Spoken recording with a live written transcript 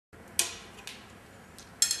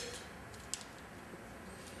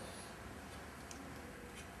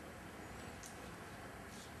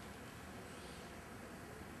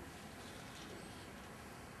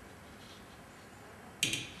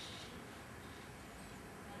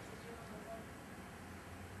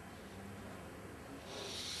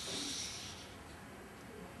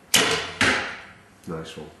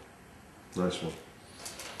Nice one. Nice one.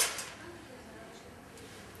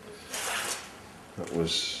 That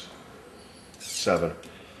was 7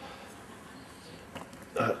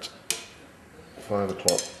 at 5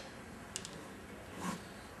 o'clock.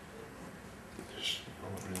 Just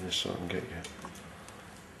bring this so I can get you.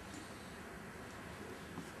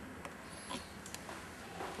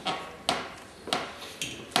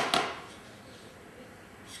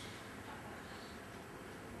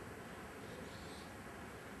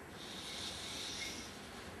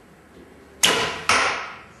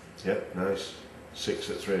 Yep, nice. 6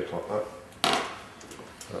 at 3 o'clock that.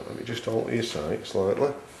 Right, let me just alter your sight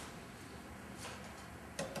slightly.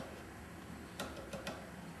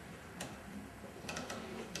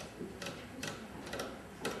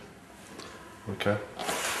 Okay.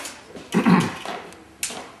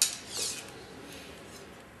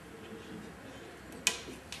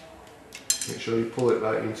 Make sure you pull it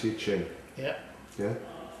right into your chin. Yeah. Yeah.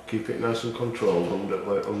 Keep it nice and controlled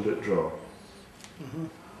under draw.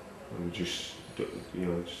 And just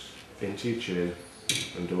just into your chin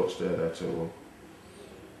and don't stay there too long.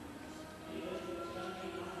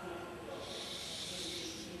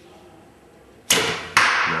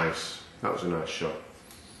 Nice. That was a nice shot.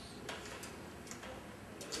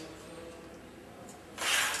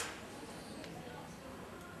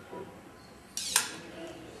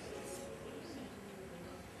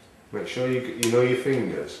 Make sure you know your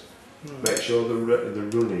fingers. Make sure they're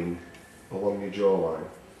running along your jawline.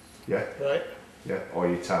 Yeah? Right. Yeah, or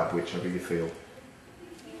your tab, whichever you feel.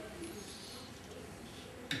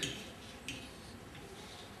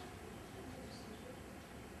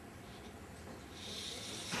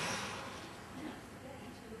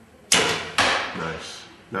 Nice.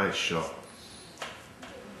 Nice shot.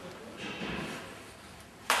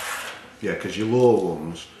 Yeah, because your lower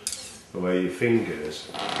ones, the way your fingers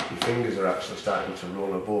are actually starting to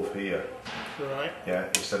run above here. Right. Yeah,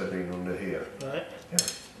 instead of being under here. Right. Yeah.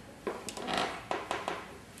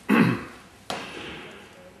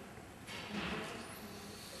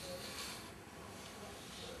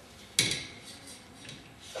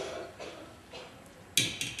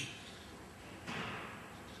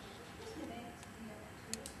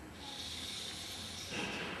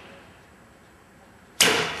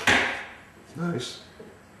 Nice.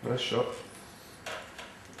 Nice shot.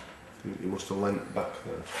 You must have leant back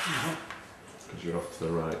there. Because you're off to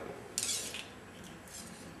the right.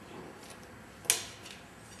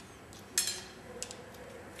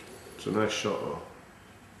 It's a nice shot though.